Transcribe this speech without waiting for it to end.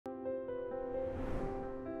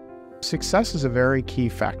Success is a very key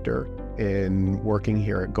factor in working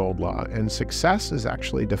here at GOLDLAW, and success is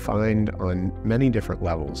actually defined on many different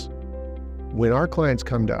levels. When our clients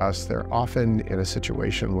come to us, they're often in a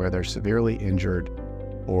situation where they're severely injured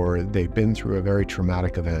or they've been through a very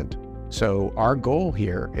traumatic event. So our goal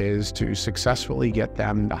here is to successfully get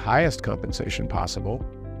them the highest compensation possible,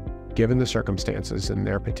 given the circumstances in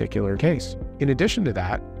their particular case. In addition to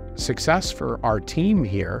that, success for our team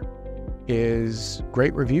here is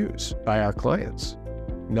great reviews by our clients.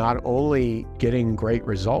 Not only getting great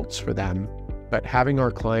results for them, but having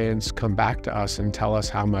our clients come back to us and tell us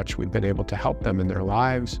how much we've been able to help them in their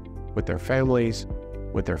lives, with their families,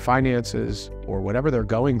 with their finances, or whatever they're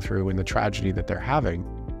going through in the tragedy that they're having.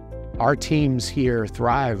 Our teams here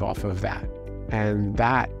thrive off of that. And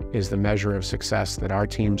that is the measure of success that our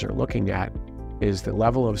teams are looking at, is the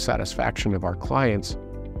level of satisfaction of our clients.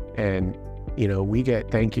 And, we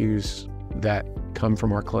get thank yous that come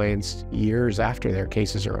from our clients years after their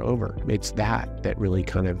cases are over. It's that really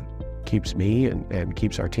kind of keeps me and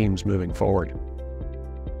keeps our teams moving forward.